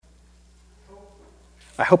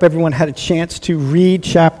I hope everyone had a chance to read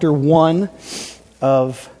chapter 1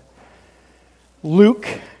 of Luke,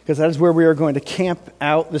 because that is where we are going to camp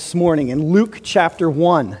out this morning, in Luke chapter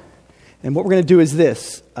 1. And what we're going to do is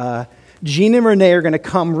this. Jean and Renee are going to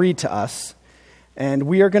come read to us, and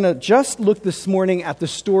we are going to just look this morning at the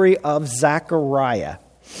story of Zechariah.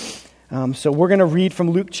 So we're going to read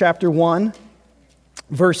from Luke chapter 1,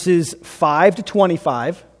 verses 5 to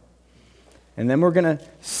 25, and then we're going to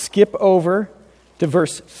skip over to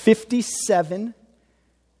verse 57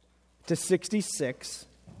 to 66,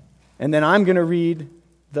 and then I'm going to read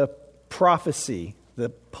the prophecy, the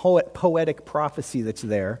poetic prophecy that's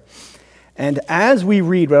there. And as we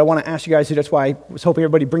read, what I want to ask you guys to do, that's why I was hoping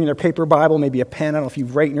everybody bring their paper Bible, maybe a pen. I don't know if you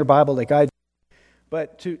write in your Bible like I do.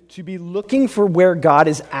 But to be looking for where God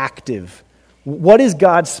is active. What is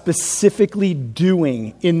God specifically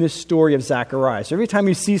doing in this story of Zechariah? So every time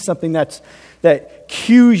you see something that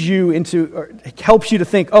cues you into, or helps you to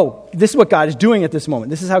think, oh, this is what God is doing at this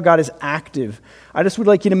moment. This is how God is active. I just would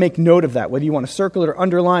like you to make note of that, whether you want to circle it or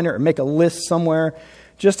underline it or make a list somewhere,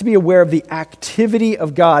 just to be aware of the activity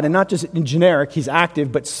of God, and not just in generic, he's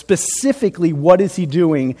active, but specifically what is he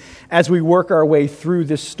doing as we work our way through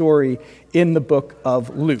this story in the book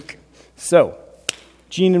of Luke. So,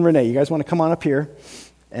 Jean and Renee, you guys want to come on up here,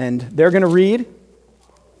 and they're going to read.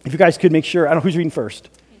 If you guys could make sure, I don't know who's reading first.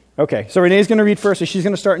 Okay, so Renee's going to read first, so she's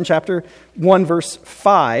going to start in chapter 1, verse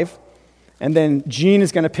 5, and then Jean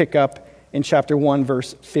is going to pick up in chapter 1,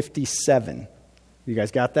 verse 57. You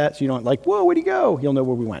guys got that? So you don't like, whoa, where'd he go? You'll know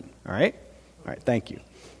where we went, all right? All right, thank you.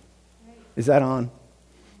 Is that on?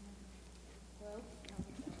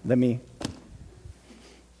 Let me...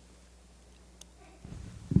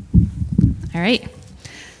 All right.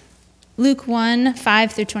 Luke 1,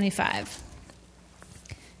 5 through 25.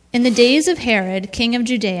 In the days of Herod, king of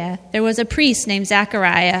Judea, there was a priest named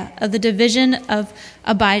Zechariah of the division of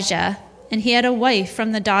Abijah, and he had a wife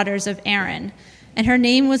from the daughters of Aaron, and her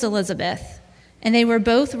name was Elizabeth. And they were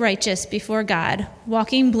both righteous before God,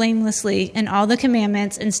 walking blamelessly in all the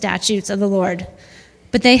commandments and statutes of the Lord.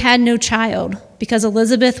 But they had no child, because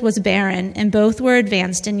Elizabeth was barren, and both were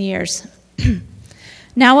advanced in years.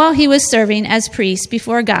 Now while he was serving as priest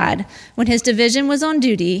before God, when his division was on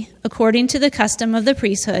duty, according to the custom of the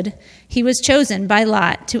priesthood, he was chosen by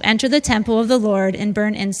lot to enter the temple of the Lord and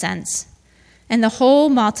burn incense. And the whole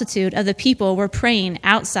multitude of the people were praying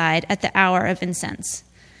outside at the hour of incense.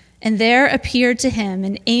 And there appeared to him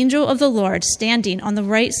an angel of the Lord standing on the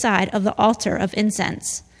right side of the altar of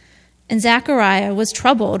incense. And Zechariah was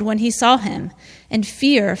troubled when he saw him, and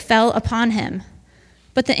fear fell upon him.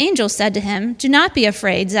 But the angel said to him, "Do not be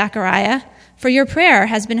afraid, Zechariah, for your prayer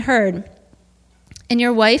has been heard. And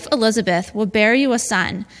your wife Elizabeth will bear you a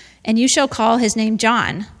son, and you shall call his name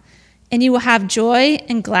John. And you will have joy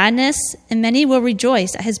and gladness, and many will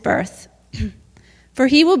rejoice at his birth. For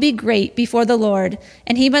he will be great before the Lord,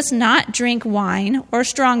 and he must not drink wine or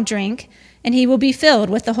strong drink, and he will be filled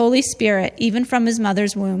with the Holy Spirit even from his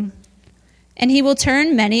mother's womb. And he will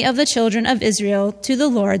turn many of the children of Israel to the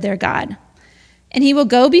Lord their God. And he will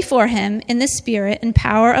go before him in the spirit and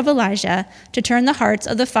power of Elijah to turn the hearts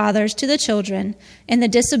of the fathers to the children and the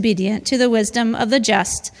disobedient to the wisdom of the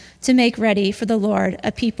just, to make ready for the Lord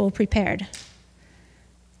a people prepared."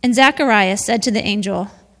 And Zechariah said to the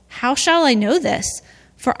angel, "How shall I know this?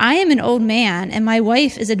 For I am an old man, and my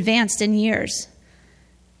wife is advanced in years."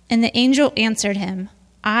 And the angel answered him,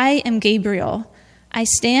 "I am Gabriel. I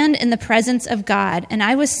stand in the presence of God, and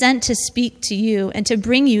I was sent to speak to you and to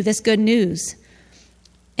bring you this good news.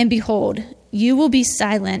 And behold, you will be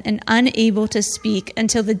silent and unable to speak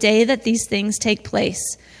until the day that these things take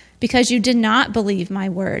place, because you did not believe my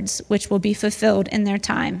words, which will be fulfilled in their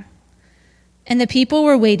time." And the people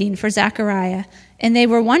were waiting for Zechariah, and they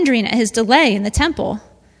were wondering at his delay in the temple.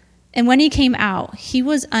 And when he came out, he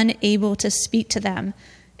was unable to speak to them,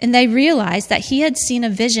 and they realized that he had seen a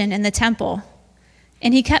vision in the temple.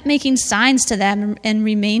 And he kept making signs to them and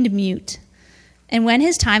remained mute. And when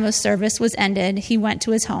his time of service was ended, he went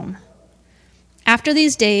to his home. After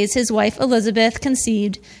these days, his wife Elizabeth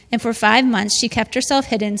conceived, and for 5 months she kept herself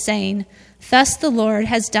hidden, saying, "Thus the Lord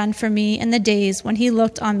has done for me in the days when he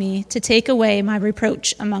looked on me to take away my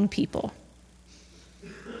reproach among people."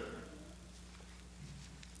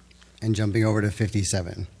 And jumping over to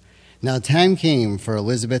 57. Now the time came for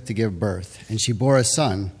Elizabeth to give birth, and she bore a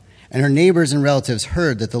son. And her neighbors and relatives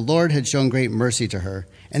heard that the Lord had shown great mercy to her,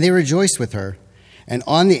 and they rejoiced with her. And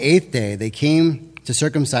on the 8th day they came to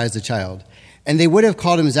circumcise the child. And they would have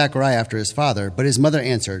called him Zechariah after his father, but his mother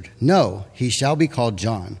answered, "No, he shall be called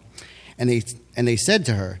John." And they said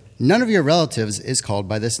to her, "None of your relatives is called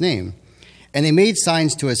by this name." And they made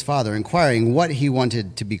signs to his father, inquiring what he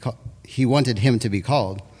wanted him to be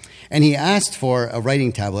called. And he asked for a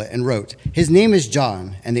writing tablet and wrote, "His name is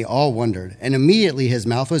John." And they all wondered. And immediately his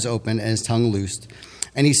mouth was opened and his tongue loosed.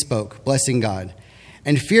 And he spoke, blessing God.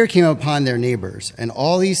 And fear came upon their neighbors. And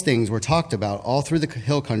all these things were talked about all through the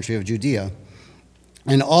hill country of Judea.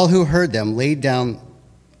 And all who heard them laid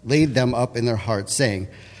them up in their hearts, saying,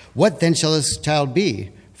 "What then shall this child be?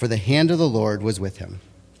 For the hand of the Lord was with him."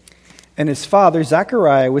 And his father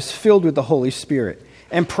Zechariah was filled with the Holy Spirit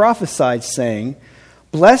and prophesied, saying,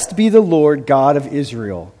 "Blessed be the Lord God of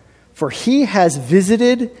Israel, for he has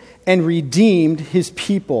visited and redeemed his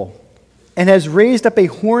people, and has raised up a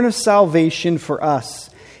horn of salvation for us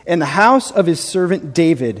in the house of his servant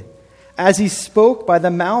David, as he spoke by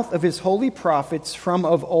the mouth of his holy prophets from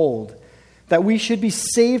of old, that we should be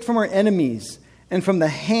saved from our enemies and from the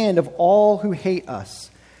hand of all who hate us,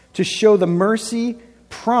 to show the mercy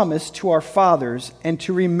promised to our fathers, and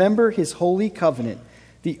to remember his holy covenant,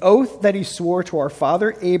 the oath that he swore to our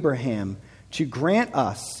father Abraham, to grant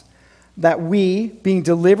us that we, being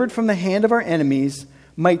delivered from the hand of our enemies,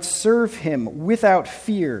 might serve him without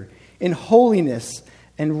fear, in holiness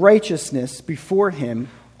and righteousness before him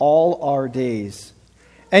all our days.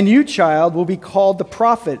 And you, child, will be called the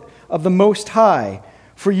prophet of the Most High,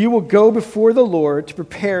 for you will go before the Lord to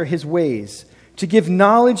prepare his ways, to give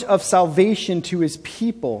knowledge of salvation to his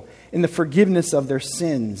people in the forgiveness of their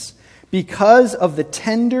sins, because of the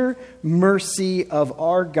tender mercy of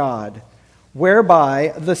our God,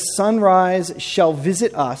 whereby the sunrise shall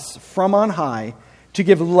visit us from on high, to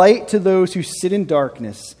give light to those who sit in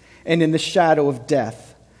darkness and in the shadow of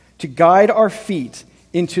death, to guide our feet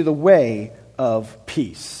into the way of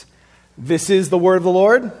peace." This is the word of the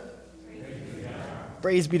Lord.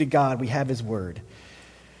 Praise be to God. We have his word.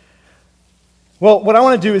 Well, what I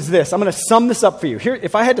want to do is this. I'm going to sum this up for you. Here,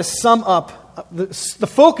 if I had to sum up, the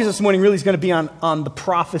focus this morning really is going to be on the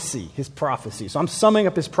prophecy, his prophecy. So I'm summing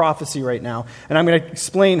up his prophecy right now, and I'm going to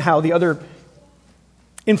explain how the other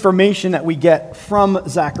information that we get from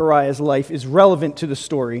Zechariah's life is relevant to the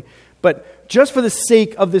story. But just for the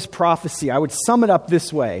sake of this prophecy, I would sum it up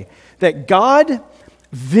this way, that God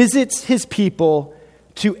visits his people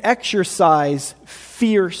to exercise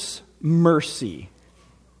fierce mercy.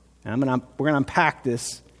 And we're going to unpack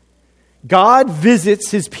this. God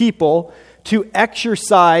visits his people to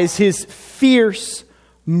exercise his fierce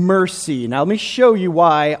mercy. Now, let me show you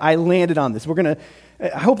why I landed on this. I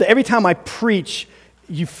hope that every time I preach,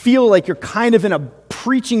 you feel like you're kind of in a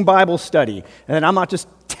preaching Bible study, and I'm not just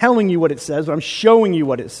telling you what it says, but I'm showing you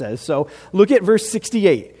what it says. So look at verse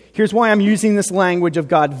 68. Here's why I'm using this language of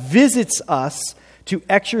God visits us to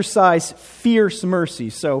exercise fierce mercy.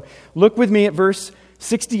 So look with me at verse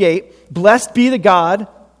 68. Blessed be the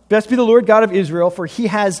Lord God of Israel, for he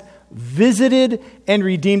has visited and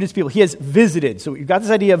redeemed his people. He has visited. So you've got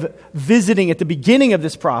this idea of visiting at the beginning of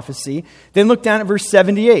this prophecy. Then look down at verse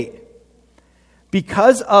 78.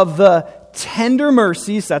 Because of the tender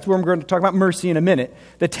mercies, that's where we're going to talk about mercy in a minute,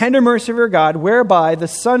 the tender mercy of our God, whereby the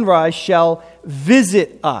sunrise shall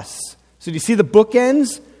visit us. So do you see the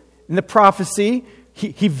bookends in the prophecy?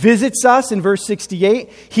 He visits us in verse 68.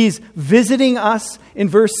 He's visiting us in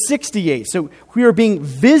verse 68. So we are being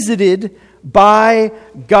visited by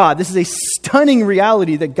God. This is a stunning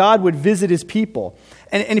reality that God would visit his people.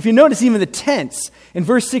 And if you notice even the tense, in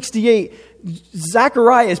verse 68,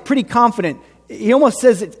 Zechariah is pretty confident. He almost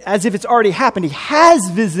says it as if it's already happened. He has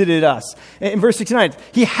visited us. In verse 69,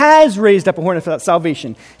 he has raised up a horn of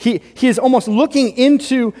salvation. He is almost looking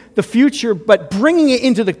into the future, but bringing it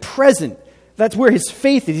into the present. That's where his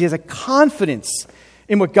faith is. He has a confidence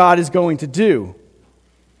in what God is going to do.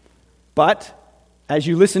 But as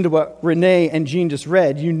you listen to what Renee and Jean just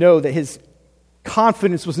read, you know that his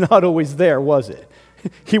confidence was not always there, was it?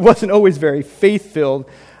 He wasn't always very faith-filled.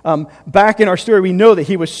 Back in our story, we know that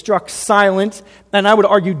he was struck silent, and I would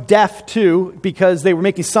argue deaf too, because they were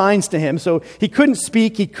making signs to him. So he couldn't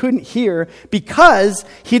speak, he couldn't hear, because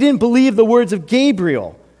he didn't believe the words of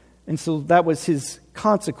Gabriel. And so that was his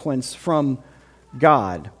consequence from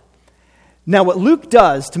God. Now, what Luke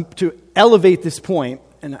does to elevate this point,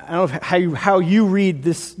 and I don't know how you read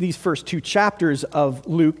these first two chapters of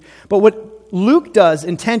Luke, but what Luke does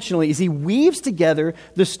intentionally is he weaves together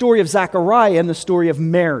the story of Zechariah and the story of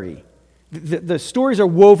Mary. The stories are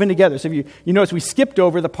woven together. So if you notice, we skipped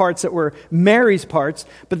over the parts that were Mary's parts,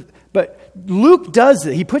 but Luke does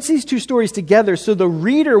it. He puts these two stories together so the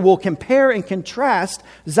reader will compare and contrast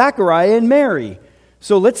Zechariah and Mary.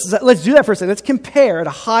 So let's do that for a second. Let's compare at a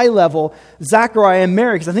high level Zechariah and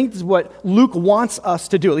Mary, because I think this is what Luke wants us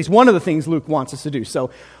to do. At least one of the things Luke wants us to do. So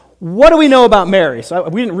what do we know about Mary? So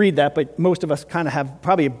we didn't read that, but most of us kind of have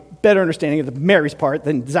probably a better understanding of the Mary's part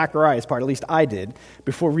than Zechariah's part, at least I did,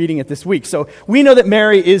 before reading it this week. So we know that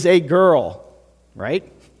Mary is a girl,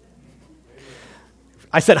 right?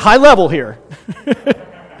 I said high level here.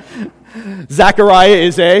 Zechariah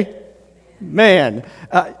is a man.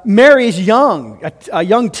 Mary is young, a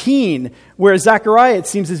young teen, whereas Zechariah, it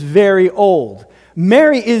seems, is very old.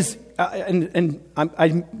 Mary is,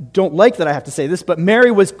 I don't like that I have to say this, but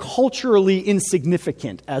Mary was culturally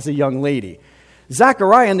insignificant as a young lady.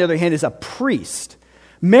 Zechariah, on the other hand, is a priest.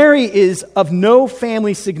 Mary is of no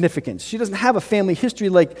family significance. She doesn't have a family history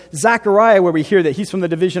like Zechariah, where we hear that he's from the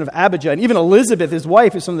division of Abijah, and even Elizabeth, his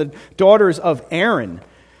wife, is from the daughters of Aaron.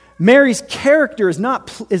 Mary's character is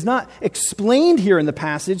not explained here in the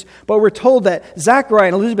passage, but we're told that Zechariah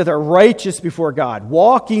and Elizabeth are righteous before God,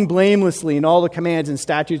 walking blamelessly in all the commands and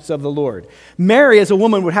statutes of the Lord. Mary, as a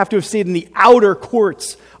woman, would have to have stayed in the outer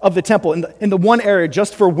courts of the temple, in the one area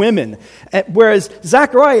just for women, whereas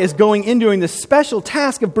Zechariah is going in doing this special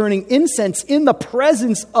task of burning incense in the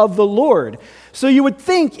presence of the Lord. So you would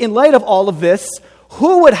think, in light of all of this,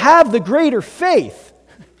 who would have the greater faith?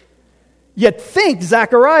 You'd think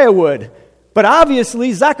Zechariah would. But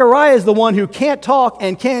obviously, Zechariah is the one who can't talk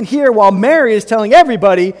and can't hear, while Mary is telling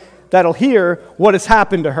everybody that'll hear what has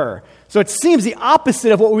happened to her. So it seems the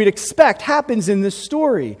opposite of what we'd expect happens in this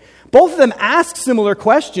story. Both of them ask similar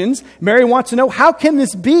questions. Mary wants to know, how can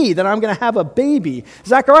this be that I'm going to have a baby?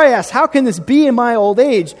 Zechariah asks, how can this be in my old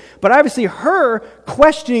age? But obviously her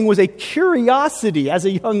questioning was a curiosity as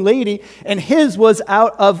a young lady, and his was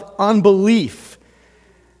out of unbelief.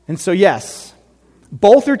 And so, yes,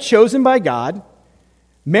 both are chosen by God.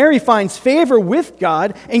 Mary finds favor with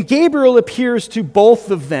God, and Gabriel appears to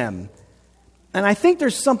both of them. And I think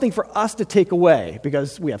there's something for us to take away,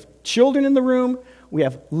 because we have children in the room, we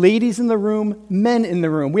have ladies in the room, men in the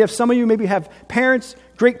room. We have some of you maybe have parents,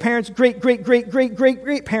 great-parents,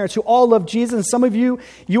 great-great-great-great-great-great-parents who all love Jesus. And some of you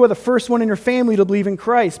are the first one in your family to believe in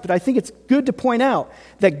Christ. But I think it's good to point out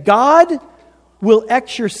that God will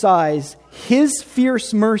exercise his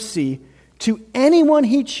fierce mercy to anyone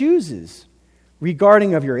he chooses,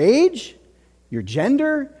 regarding of your age, your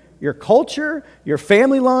gender, your culture, your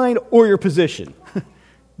family line, or your position.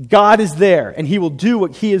 God is there, and he will do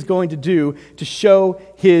what he is going to do to show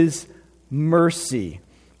his mercy.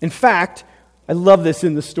 In fact, I love this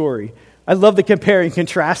in the story. I love the comparing and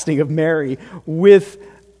contrasting of Mary with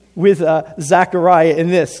Zechariah in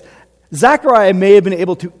this. Zechariah may have been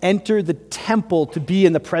able to enter the temple to be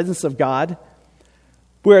in the presence of God,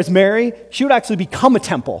 whereas Mary, she would actually become a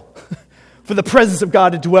temple for the presence of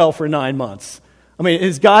God to dwell for 9 months. I mean,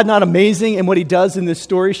 is God not amazing in what he does in this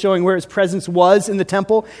story, showing where his presence was in the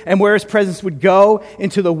temple and where his presence would go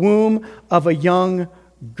into the womb of a young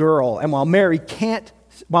girl? And while Mary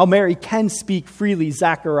can speak freely,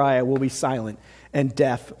 Zechariah will be silent and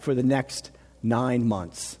deaf for the next 9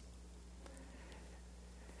 months.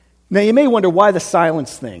 Now, you may wonder why the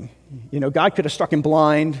silence thing. You know, God could have struck him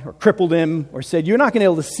blind or crippled him or said, you're not going to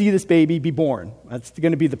be able to see this baby be born. That's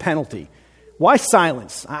going to be the penalty. Why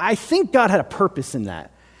silence? I think God had a purpose in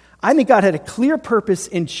that. I think God had a clear purpose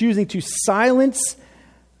in choosing to silence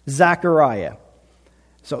Zechariah.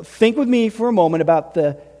 So think with me for a moment about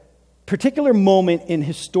the particular moment in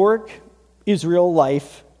historic Israel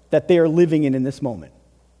life that they are living in this moment.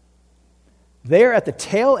 They are at the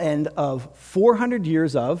tail end of 400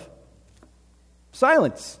 years of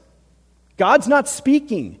silence. God's not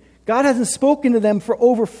speaking. God hasn't spoken to them for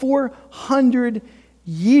over 400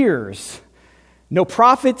 years. No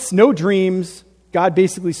prophets, no dreams. God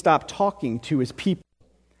basically stopped talking to his people.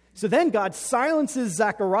 So then God silences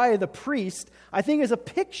Zechariah the priest, I think as a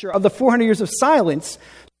picture of the 400 years of silence.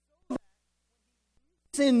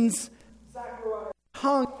 Since Zechariah's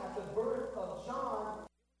tongue at the birth of John,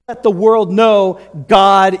 let the world know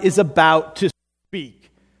God is about to speak.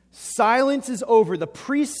 Silence is over. The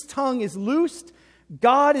priest's tongue is loosed.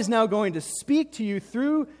 God is now going to speak to you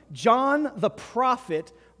through John the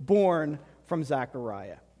prophet, born from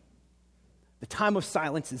Zechariah. The time of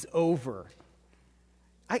silence is over.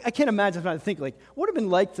 I can't imagine if I think, like, what would it have been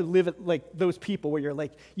like to live like those people where you're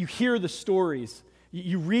like, you hear the stories,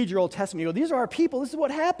 you read your Old Testament, you go, these are our people, this is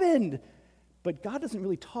what happened. But God doesn't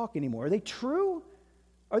really talk anymore. Are they true?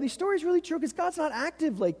 Are these stories really true? Because God's not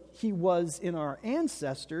active like he was in our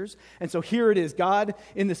ancestors. And so here it is. God,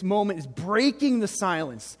 in this moment, is breaking the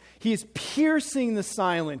silence. He is piercing the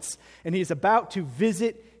silence. And he is about to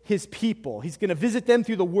visit his people. He's going to visit them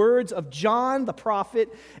through the words of John the prophet.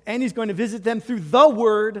 And he's going to visit them through the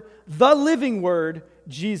Word, the living Word,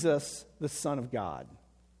 Jesus, the Son of God.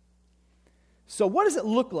 So what does it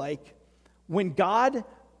look like when God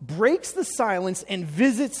breaks the silence and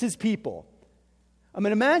visits his people. I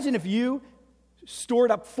mean, imagine if you stored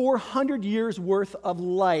up 400 years worth of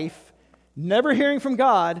life, never hearing from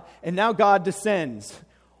God, and now God descends.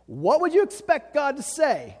 What would you expect God to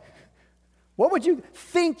say? What would you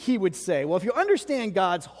think he would say? Well, if you understand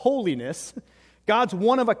God's holiness, God's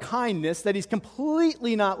one-of-a-kindness, that he's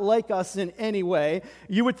completely not like us in any way,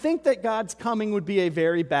 you would think that God's coming would be a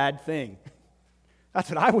very bad thing. That's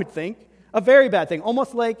what I would think. A very bad thing.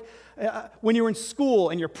 Almost like when you were in school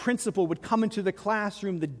and your principal would come into the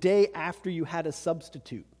classroom the day after you had a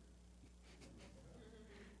substitute.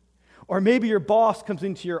 Or maybe your boss comes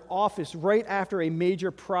into your office right after a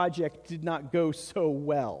major project did not go so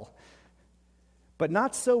well. But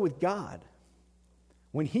not so with God.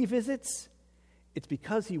 When he visits, it's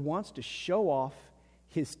because he wants to show off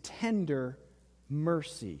his tender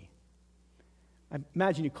mercy. I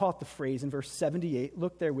imagine you caught the phrase in verse 78.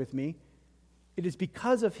 Look there with me. It is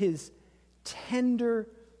because of his tender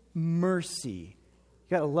mercy. You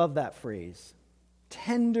got to love that phrase.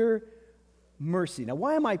 Tender mercy. Now,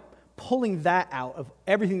 why am I pulling that out of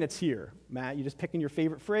everything that's here? Matt, you're just picking your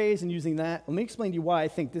favorite phrase and using that. Let me explain to you why I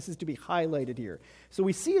think this is to be highlighted here. So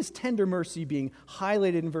we see his tender mercy being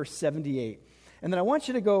highlighted in verse 78. And then I want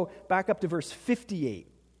you to go back up to verse 58.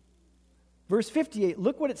 Verse 58,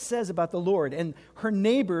 look what it says about the Lord. And her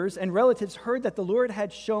neighbors and relatives heard that the Lord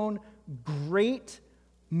had shown great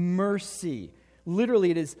mercy.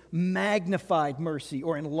 Literally, it is magnified mercy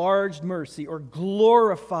or enlarged mercy or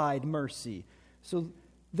glorified mercy. So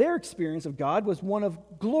their experience of God was one of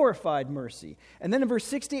glorified mercy. And then in verse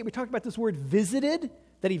 68, we talked about this word visited,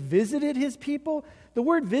 that he visited his people. The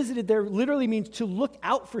word visited there literally means to look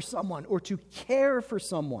out for someone or to care for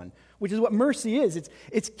someone, which is what mercy is.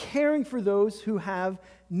 It's caring for those who have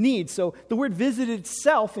needs. So the word visited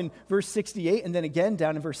itself in verse 68 and then again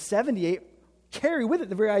down in verse 78 carry with it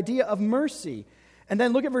the very idea of mercy. And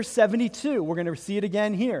then look at verse 72. We're going to see it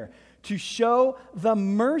again here. To show the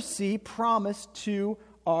mercy promised to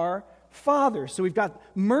our Father. So we've got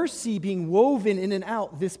mercy being woven in and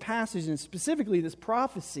out this passage, and specifically this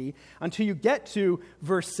prophecy, until you get to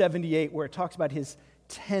verse 78, where it talks about his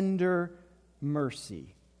tender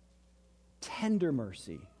mercy. Tender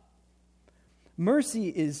mercy. Mercy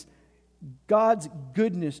is God's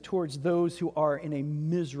goodness towards those who are in a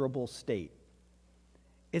miserable state.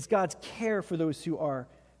 It's God's care for those who are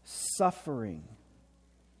suffering.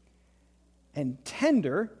 And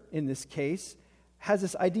tender, in this case, has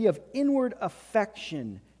this idea of inward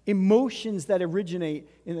affection, emotions that originate,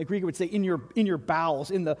 in the Greek it would say, in your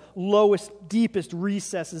bowels, in the lowest, deepest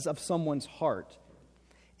recesses of someone's heart.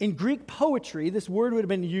 In Greek poetry, this word would have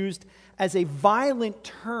been used as a violent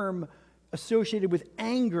term associated with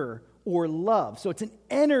anger or love. So it's an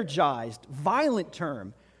energized, violent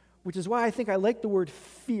term, which is why I think I like the word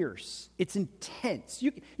fierce. It's intense.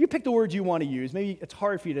 You pick the words you want to use. Maybe it's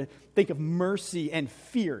hard for you to think of mercy and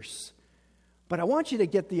fierce. But I want you to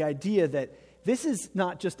get the idea that this is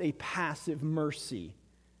not just a passive mercy.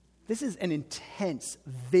 This is an intense,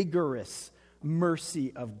 vigorous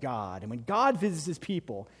mercy of God. And when God visits his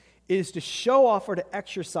people, it is to show off or to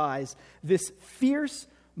exercise this fierce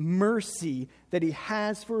mercy that he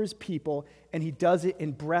has for his people, and he does it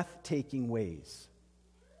in breathtaking ways.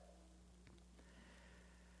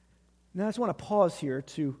 Now I just want to pause here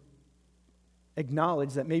to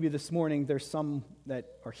acknowledge that maybe this morning there's some that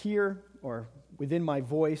are here or within my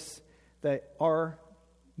voice that are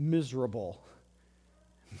miserable.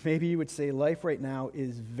 Maybe you would say life right now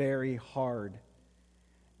is very hard.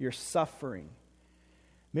 You're suffering.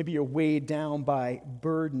 Maybe you're weighed down by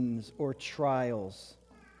burdens or trials.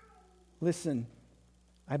 Listen,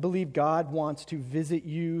 I believe God wants to visit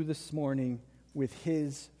you this morning with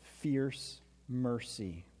his fierce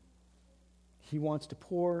mercy. He wants to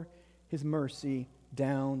pour his mercy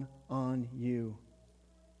down on you.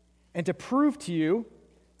 And to prove to you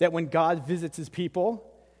that when God visits his people,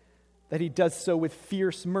 that he does so with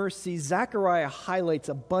fierce mercy, Zechariah highlights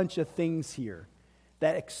a bunch of things here,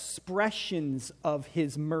 that expressions of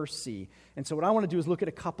his mercy. And so what I want to do is look at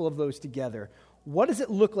a couple of those together. What does it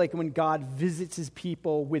look like when God visits his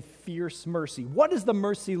people with fierce mercy? What does the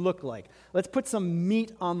mercy look like? Let's put some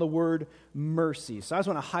meat on the word mercy. So I just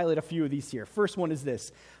want to highlight a few of these here. First one is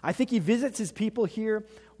this. I think he visits his people here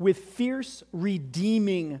with fierce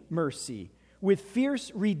redeeming mercy. With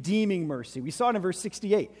fierce redeeming mercy. We saw it in verse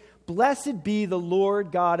 68. Blessed be the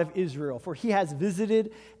Lord God of Israel, for he has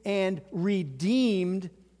visited and redeemed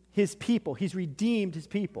his people. He's redeemed his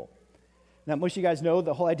people. Now, most of you guys know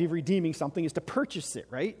the whole idea of redeeming something is to purchase it,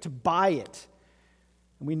 right? To buy it.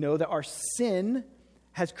 And we know that our sin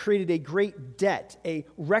has created a great debt. A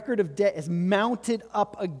record of debt is mounted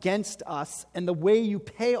up against us, and the way you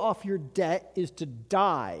pay off your debt is to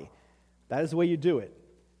die. That is the way you do it.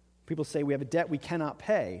 People say we have a debt we cannot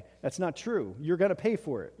pay. That's not true. You're going to pay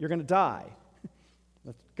for it. You're going to die.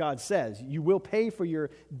 God says you will pay for your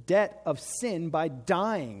debt of sin by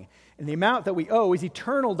dying. And the amount that we owe is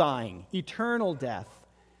eternal dying, eternal death.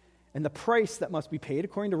 And the price that must be paid,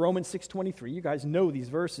 according to Romans 6:23, you guys know these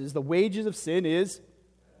verses, the wages of sin is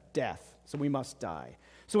death. So we must die.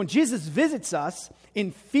 So when Jesus visits us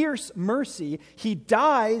in fierce mercy, he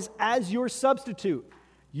dies as your substitute.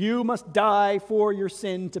 You must die for your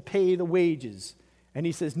sin to pay the wages. And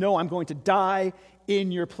he says, no, I'm going to die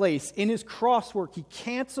in your place. In his cross work, he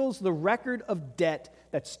cancels the record of debt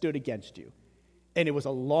that stood against you. And it was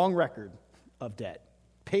a long record of debt.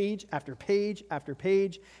 Page after page after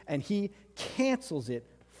page, and he cancels it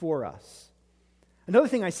for us. Another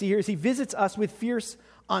thing I see here is he visits us with fierce,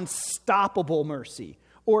 unstoppable mercy,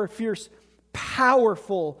 or fierce,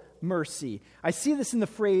 powerful mercy. I see this in the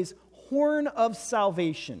phrase, horn of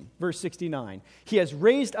salvation, verse 69. He has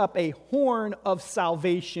raised up a horn of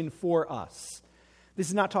salvation for us. This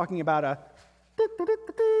is not talking about a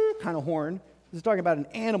kind of horn. This is talking about an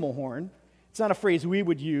animal horn. It's not a phrase we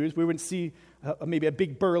would use. We wouldn't see maybe a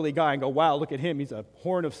big burly guy and go, wow, look at him. He's a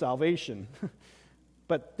horn of salvation.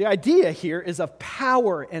 But the idea here is of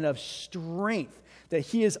power and of strength, that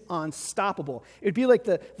he is unstoppable. It would be like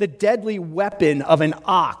the deadly weapon of an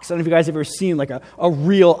ox. I don't know if you guys have ever seen like a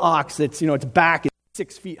real ox that's, its back is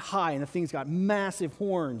 6 feet high and the thing's got massive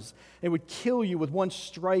horns. It would kill you with one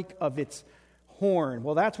strike of its horn.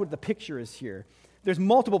 Well, that's what the picture is here. There's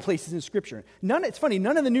multiple places in Scripture. It's funny,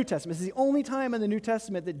 none in the New Testament. This is the only time in the New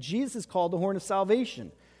Testament that Jesus is called the horn of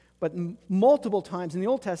salvation. But multiple times in the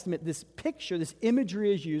Old Testament, this picture, this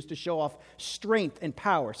imagery is used to show off strength and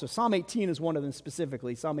power. So Psalm 18 is one of them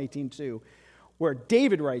specifically, Psalm 18:2, where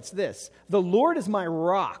David writes this, "The Lord is my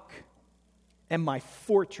rock and my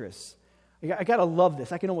fortress." I got to love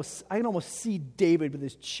this. I can almost see David with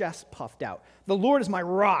his chest puffed out. "The Lord is my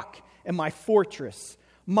rock and my fortress,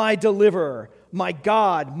 my deliverer, my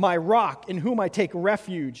God, my rock, in whom I take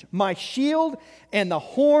refuge, my shield and the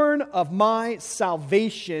horn of my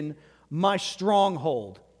salvation, my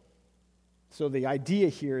stronghold." So the idea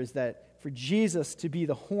here is that for Jesus to be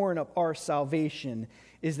the horn of our salvation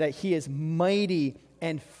is that he is mighty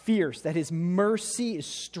and fierce, that his mercy is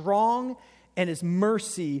strong and his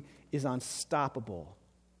mercy is unstoppable.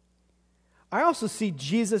 I also see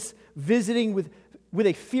Jesus visiting with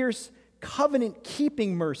a fierce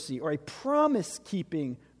covenant-keeping mercy, or a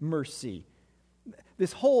promise-keeping mercy.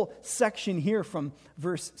 This whole section here from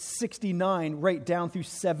verse 69 right down through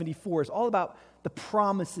 74 is all about the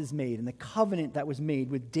promises made and the covenant that was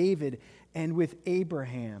made with David and with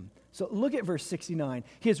Abraham. So look at verse 69.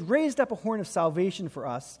 He has raised up a horn of salvation for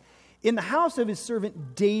us in the house of his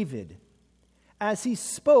servant David, as he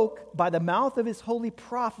spoke by the mouth of his holy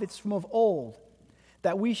prophets from of old,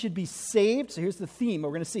 that we should be saved. So here's the theme we're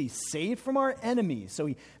going to see. Saved from our enemies. So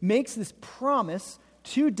he makes this promise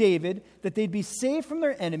to David that they'd be saved from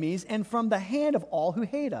their enemies and from the hand of all who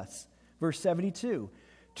hate us. Verse 72.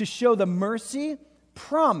 To show the mercy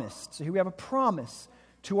promised. So here we have a promise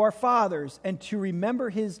to our fathers, and to remember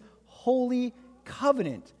his holy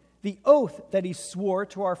covenant, the oath that he swore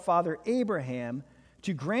to our father Abraham,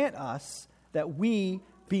 to grant us that we,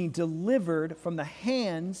 being delivered from the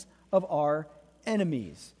hands of our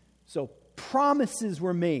enemies. So promises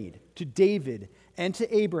were made to David and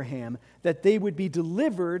to Abraham that they would be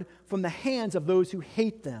delivered from the hands of those who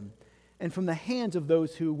hate them and from the hands of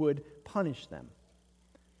those who would punish them.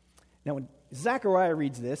 Now, when Zechariah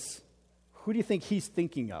reads this, who do you think he's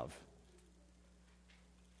thinking of?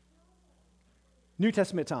 New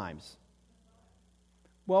Testament times.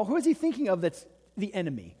 Well, who is he thinking of that's the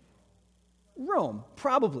enemy? Rome,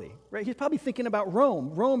 probably, right? He's probably thinking about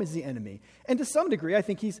Rome. Rome is the enemy. And to some degree, I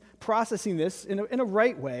think he's processing this in a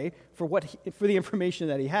right way for the information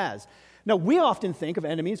that he has. Now, we often think of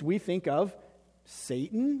enemies. We think of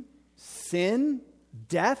Satan, sin,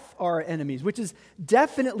 death are our enemies, which is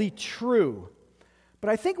definitely true.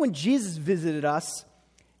 But I think when Jesus visited us,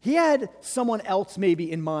 he had someone else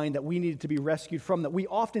maybe in mind that we needed to be rescued from that we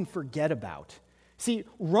often forget about. See,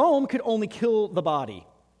 Rome could only kill the body,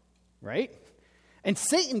 right? And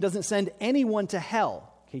Satan doesn't send anyone to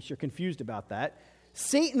hell, in case you're confused about that.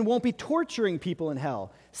 Satan won't be torturing people in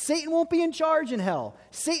hell. Satan won't be in charge in hell.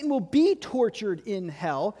 Satan will be tortured in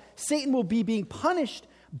hell. Satan will be being punished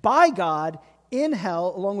by God in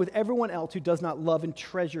hell, along with everyone else who does not love and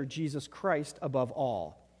treasure Jesus Christ above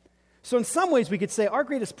all. So in some ways we could say our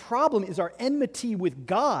greatest problem is our enmity with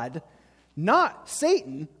God, not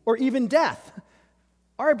Satan or even death.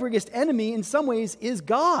 Our biggest enemy in some ways is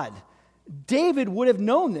God. David would have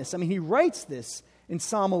known this. I mean, he writes this in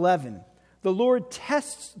Psalm 11. The Lord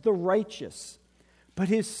tests the righteous, but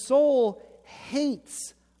his soul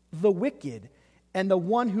hates the wicked and the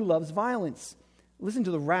one who loves violence. Listen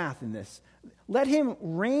to the wrath in this. Let him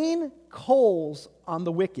rain coals on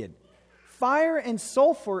the wicked. Fire and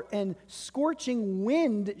sulfur and scorching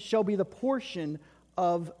wind shall be the portion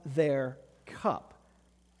of their cup.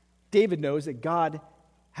 David knows that God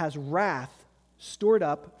has wrath stored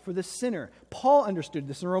up for the sinner. Paul understood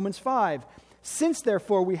this in Romans 5. Since,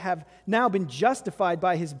 therefore, we have now been justified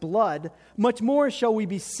by his blood, much more shall we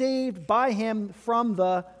be saved by him from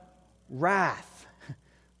the wrath,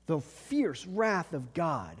 the fierce wrath of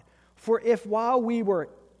God. For if while we were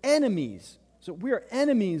enemies, so we are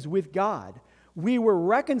enemies with God, we were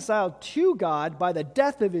reconciled to God by the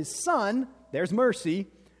death of his Son, there's mercy,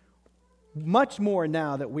 much more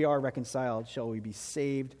now that we are reconciled shall we be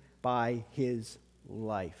saved by his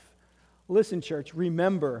life. Listen, church,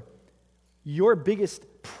 remember, your biggest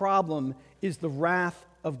problem is the wrath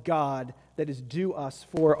of God that is due us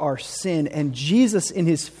for our sin. And Jesus, in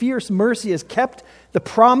his fierce mercy, has kept the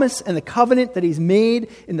promise and the covenant that he's made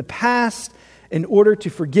in the past in order to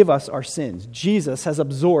forgive us our sins. Jesus has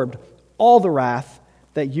absorbed all the wrath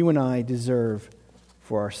that you and I deserve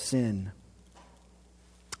for our sin.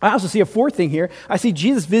 I also see a fourth thing here. I see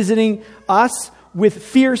Jesus visiting us with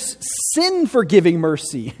fierce sin-forgiving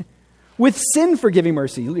mercy. With sin-forgiving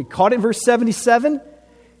mercy. You caught it in verse 77.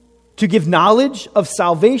 To give knowledge of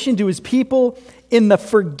salvation to his people in the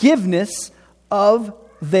forgiveness of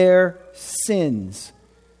their sins.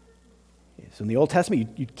 So in the Old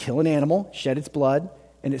Testament, you'd kill an animal, shed its blood,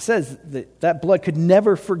 and it says that that blood could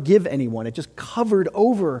never forgive anyone. It just covered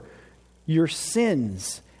over your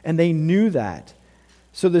sins, and they knew that.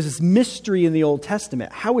 So there's this mystery in the Old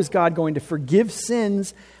Testament. How is God going to forgive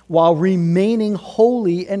sins while remaining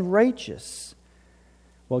holy and righteous?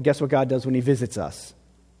 Well, guess what God does when he visits us?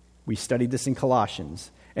 We studied this in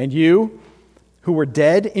Colossians. And you, who were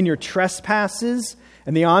dead in your trespasses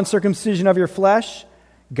and the uncircumcision of your flesh,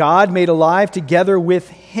 God made alive together with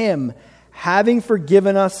him, having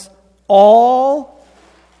forgiven us all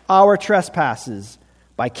our trespasses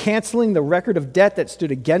by canceling the record of debt that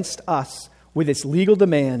stood against us with its legal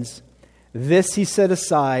demands. This he set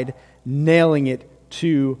aside, nailing it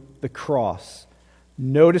to the cross.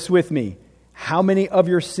 Notice with me, how many of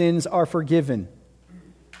your sins are forgiven?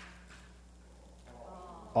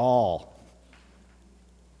 All.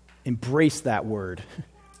 Embrace that word.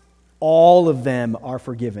 All of them are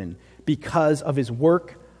forgiven because of his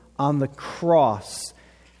work on the cross.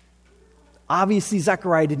 Obviously,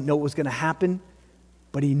 Zechariah didn't know what was going to happen,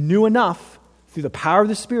 but he knew enough through the power of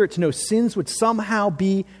the Spirit to know sins would somehow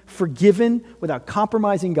be forgiven without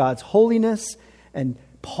compromising God's holiness. And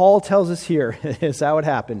Paul tells us here, is how it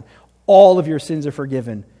happened. All of your sins are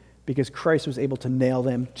forgiven because Christ was able to nail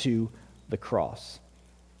them to the cross.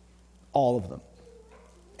 All of them.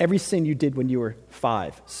 Every sin you did when you were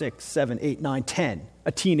 5, 6, 7, 8, 9, 10,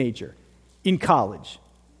 a teenager, in college,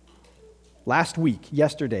 last week,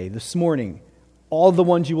 yesterday, this morning, all the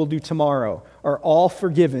ones you will do tomorrow are all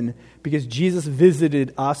forgiven because Jesus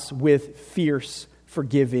visited us with fierce,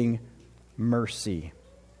 forgiving mercy.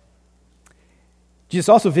 Jesus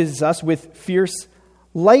also visits us with fierce,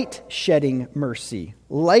 light-shedding mercy.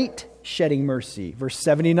 Light-shedding mercy. Verse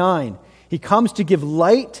 79, he comes to give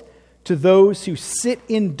light to those who sit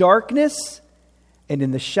in darkness and in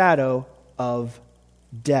the shadow of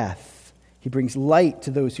death. He brings light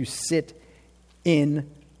to those who sit in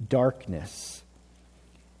darkness.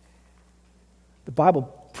 The Bible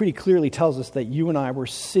pretty clearly tells us that you and I were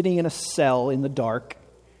sitting in a cell in the dark,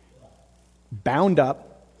 bound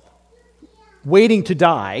up, waiting to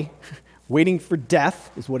die, waiting for death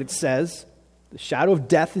is what it says. The shadow of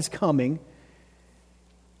death is coming.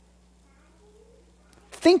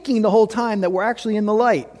 Thinking the whole time that we're actually in the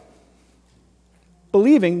light.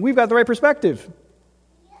 Believing we've got the right perspective.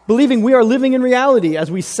 Believing we are living in reality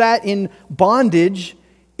as we sat in bondage,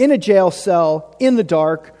 in a jail cell, in the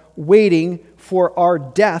dark, waiting for our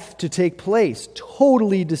death to take place.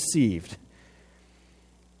 Totally deceived.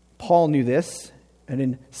 Paul knew this, and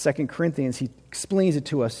in 2 Corinthians, he explains it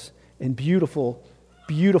to us in beautiful,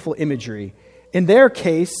 beautiful imagery. In their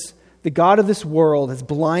case, the God of this world has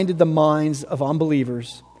blinded the minds of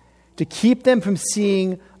unbelievers to keep them from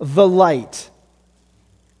seeing the light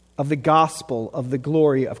of the gospel of the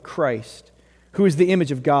glory of Christ, who is the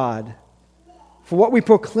image of God. For what we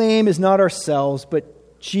proclaim is not ourselves,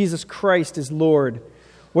 but Jesus Christ is Lord,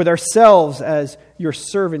 with ourselves as your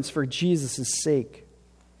servants for Jesus' sake.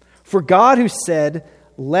 For God who said,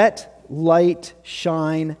 'Let light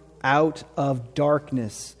shine out of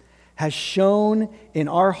darkness,' has shone in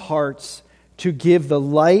our hearts to give the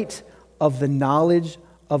light of the knowledge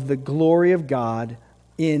of the glory of God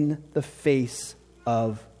in the face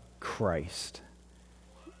of Christ."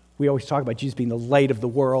 We always talk about Jesus being the light of the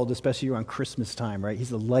world, especially around Christmas time, right?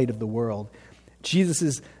 He's the light of the world. Jesus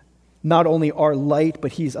is not only our light,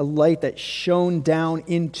 but he's a light that shone down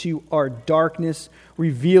into our darkness,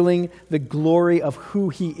 revealing the glory of who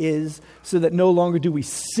he is, so that no longer do we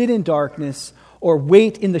sit in darkness or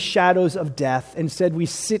wait in the shadows of death. Instead, we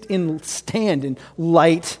stand in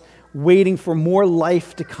light, waiting for more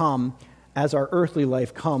life to come as our earthly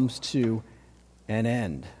life comes to an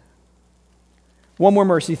end. One more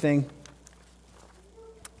mercy thing.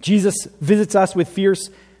 Jesus visits us with fierce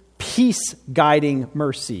peace-guiding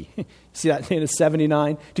mercy. See that in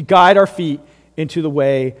 79? To guide our feet into the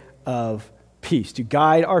way of peace. To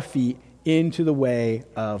guide our feet into the way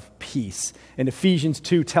of peace. And Ephesians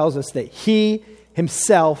 2 tells us that he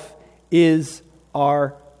himself is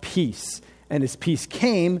our peace. And his peace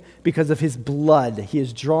came because of his blood. He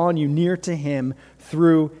has drawn you near to him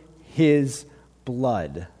through his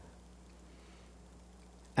blood.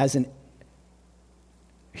 As an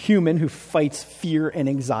human who fights fear and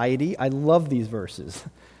anxiety, I love these verses.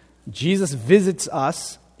 Jesus visits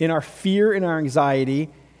us in our fear and our anxiety,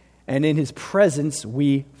 and in his presence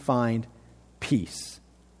we find peace.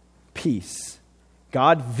 Peace.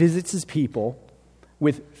 God visits his people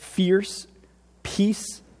with fierce,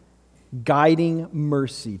 peace-guiding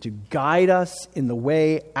mercy to guide us in the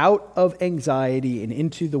way out of anxiety and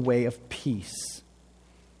into the way of peace.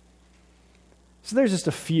 So there's just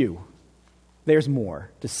a few. There's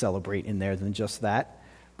more to celebrate in there than just that.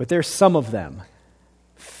 But there's some of them.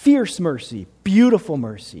 Fierce mercy, beautiful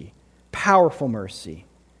mercy, powerful mercy.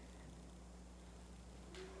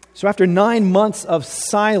 So after 9 months of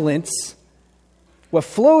silence, what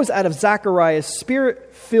flows out of Zechariah's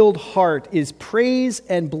spirit-filled heart is praise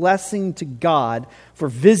and blessing to God for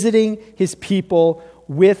visiting his people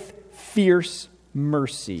with fierce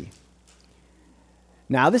mercy.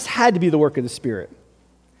 Now, this had to be the work of the Spirit.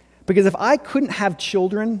 Because if I couldn't have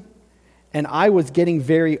children and I was getting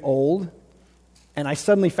very old and I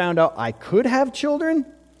suddenly found out I could have children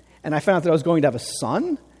and I found out that I was going to have a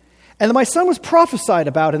son and that my son was prophesied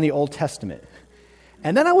about in the Old Testament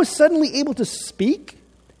and then I was suddenly able to speak,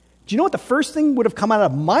 do you know what the first thing would have come out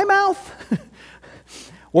of my mouth?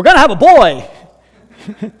 We're going to have a boy.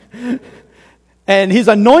 And he's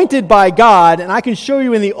anointed by God, and I can show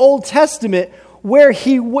you in the Old Testament where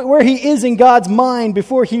he is in God's mind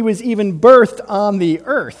before he was even birthed on the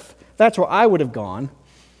earth. That's where I would have gone.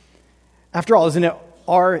 After all, isn't it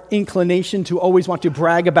our inclination to always want to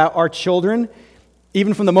brag about our children,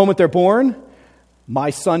 even from the moment they're born? My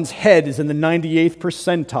son's head is in the 98th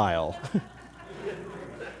percentile.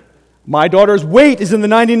 My daughter's weight is in the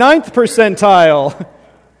 99th percentile.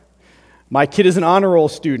 My kid is an honor roll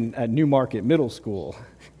student at Newmarket Middle School.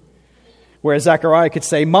 Whereas Zechariah could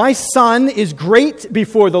say, my son is great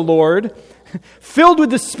before the Lord, filled with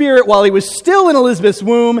the Spirit while he was still in Elizabeth's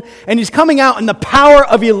womb, and he's coming out in the power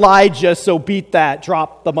of Elijah, so beat that,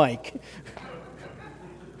 drop the mic.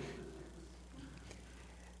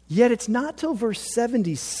 Yet it's not till verse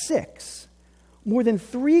 76, more than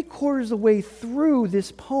 3/4 of the way through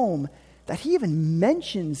this poem, that he even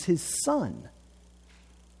mentions his son.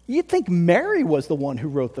 You'd think Mary was the one who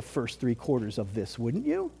wrote the first 3/4 of this, wouldn't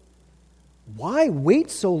you? Why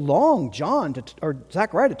wait so long, or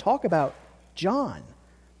Zechariah, to talk about John?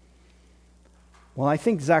 Well, I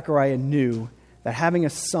think Zechariah knew that having a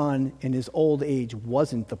son in his old age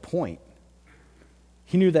wasn't the point.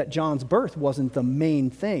 He knew that John's birth wasn't the main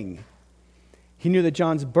thing. He knew that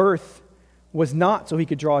John's birth was not so he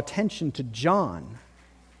could draw attention to John.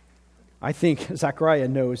 I think Zechariah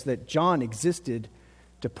knows that John existed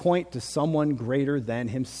to point to someone greater than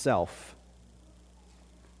himself.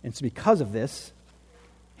 And so because of this,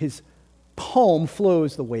 his poem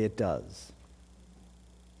flows the way it does.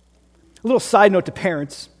 A little side note to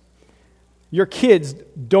parents. Your kids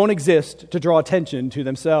don't exist to draw attention to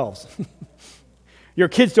themselves. Your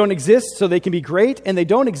kids don't exist so they can be great, and they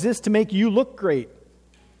don't exist to make you look great.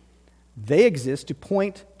 They exist to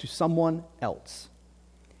point to someone else.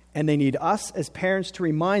 And they need us as parents to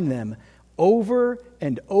remind them over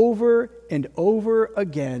and over and over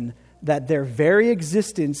again that their very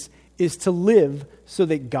existence is to live so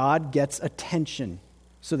that God gets attention,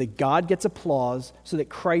 so that God gets applause, so that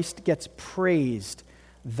Christ gets praised.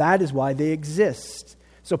 That is why they exist.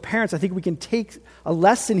 So parents, I think we can take a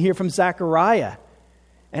lesson here from Zechariah.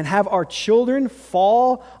 and have our children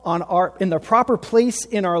fall in the proper place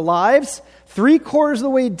in our lives, 3/4 of the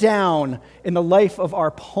way down in the life of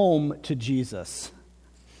our home to Jesus.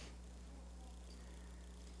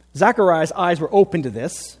 Zechariah's eyes were open to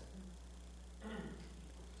this,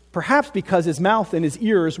 perhaps because his mouth and his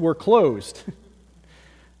ears were closed.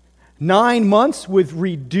 9 months with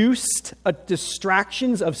reduced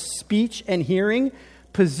distractions of speech and hearing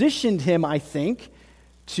positioned him, I think,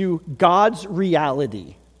 to God's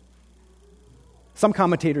reality. Some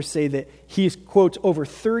commentators say that he quotes over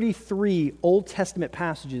 33 Old Testament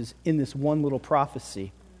passages in this one little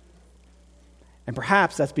prophecy. And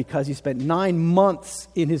perhaps that's because he spent 9 months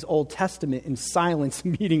in his Old Testament in silence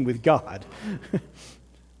meeting with God.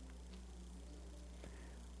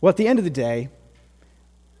 Well, at the end of the day,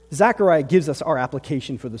 Zechariah gives us our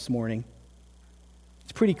application for this morning.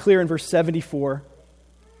 It's pretty clear in verse 74.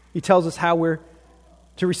 He tells us how we're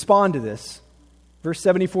to respond to this. Verse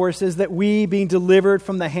 74 says that we, being delivered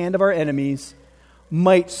from the hand of our enemies,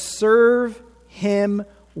 might serve him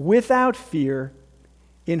without fear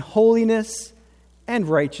in holiness and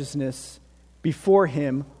righteousness before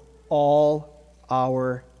him all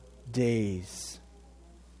our days.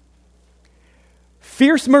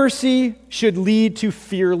 Fierce mercy should lead to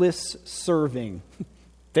fearless serving.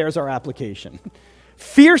 There's our application.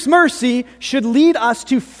 Fierce mercy should lead us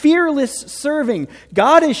to fearless serving.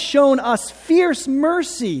 God has shown us fierce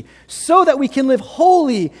mercy so that we can live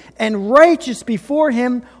holy and righteous before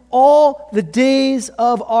him all the days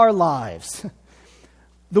of our lives.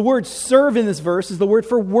 The word serve in this verse is the word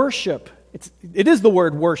for worship. It is the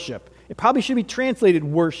word worship. It probably should be translated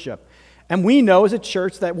worship. And we know as a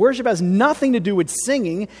church that worship has nothing to do with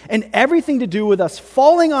singing and everything to do with us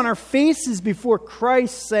falling on our faces before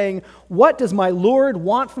Christ saying, "What does my Lord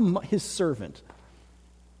want from his servant?"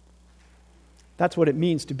 That's what it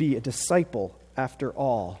means to be a disciple after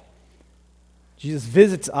all. Jesus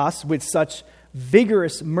visits us with such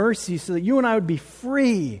vigorous mercy so that you and I would be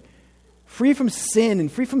free from sin and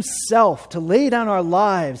free from self, to lay down our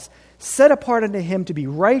lives, set apart unto him to be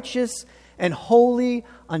righteous and holy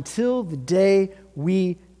until the day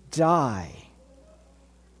we die.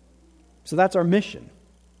 So that's our mission.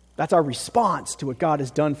 That's our response to what God has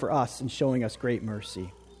done for us in showing us great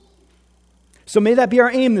mercy. So may that be our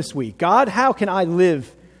aim this week. God, how can I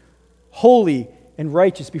live holy and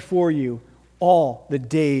righteous before you all the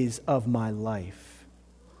days of my life?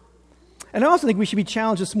 And I also think we should be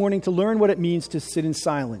challenged this morning to learn what it means to sit in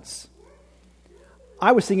silence.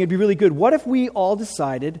 I was thinking it'd be really good. What if we all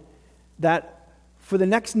decided that for the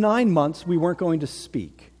next 9 months, we weren't going to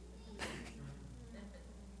speak?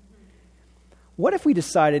 What if we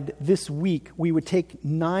decided this week we would take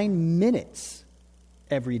 9 minutes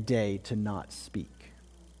every day to not speak?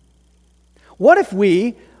 What if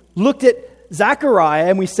we looked at Zechariah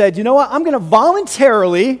and we said, you know what, I'm going to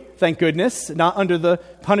voluntarily, thank goodness, not under the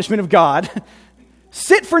punishment of God,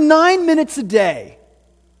 sit for 9 minutes a day,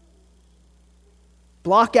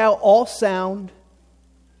 block out all sound,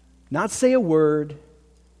 not say a word,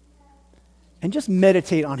 and just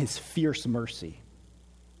meditate on his fierce mercy.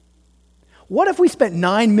 What if we spent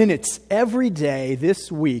 9 minutes every day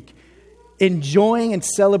this week enjoying and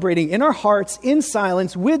celebrating in our hearts, in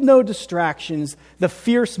silence, with no distractions, the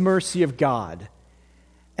fierce mercy of God?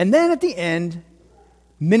 And then at the end,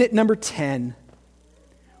 minute number 10,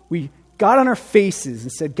 we got on our faces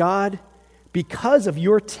and said, God, because of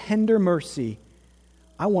your tender mercy,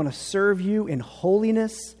 I want to serve you in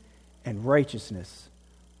holiness and righteousness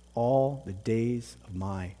all the days of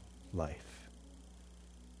my life.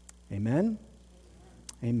 Amen?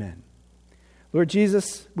 Amen. Lord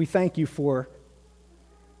Jesus, we thank you for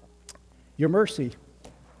your mercy,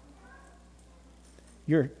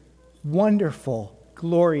 your wonderful,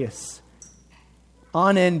 glorious,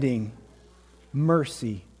 unending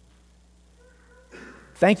mercy.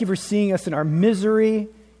 Thank you for seeing us in our misery,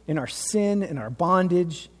 in our sin, in our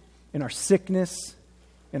bondage, in our sickness,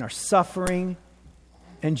 in our suffering.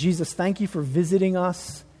 And Jesus, thank you for visiting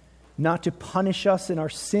us, not to punish us in our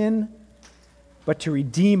sin, but to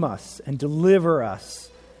redeem us and deliver us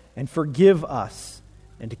and forgive us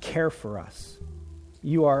and to care for us.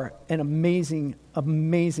 You are an amazing,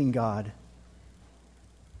 amazing God.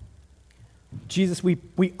 Jesus, we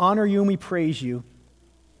honor you and we praise you.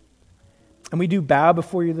 And we do bow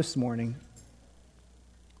before you this morning.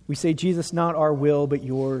 We say, Jesus, not our will, but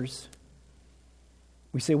yours.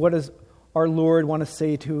 We say, what does our Lord want to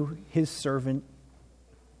say to his servant?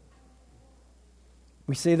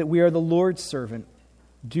 We say that we are the Lord's servant.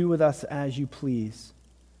 Do with us as you please.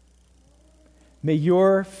 May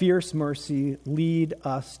your fierce mercy lead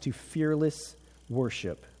us to fearless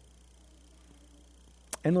worship.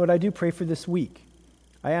 And Lord, I do pray for this week.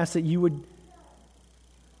 I ask that you would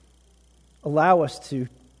allow us to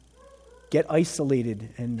get isolated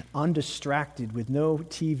and undistracted with no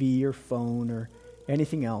TV or phone or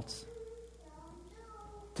anything else,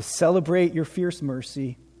 to celebrate your fierce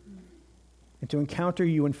mercy and to encounter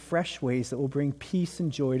you in fresh ways that will bring peace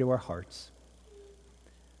and joy to our hearts.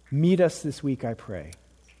 Meet us this week, I pray,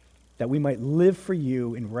 that we might live for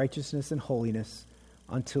you in righteousness and holiness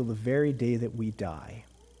until the very day that we die.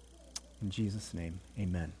 In Jesus' name,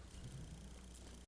 amen.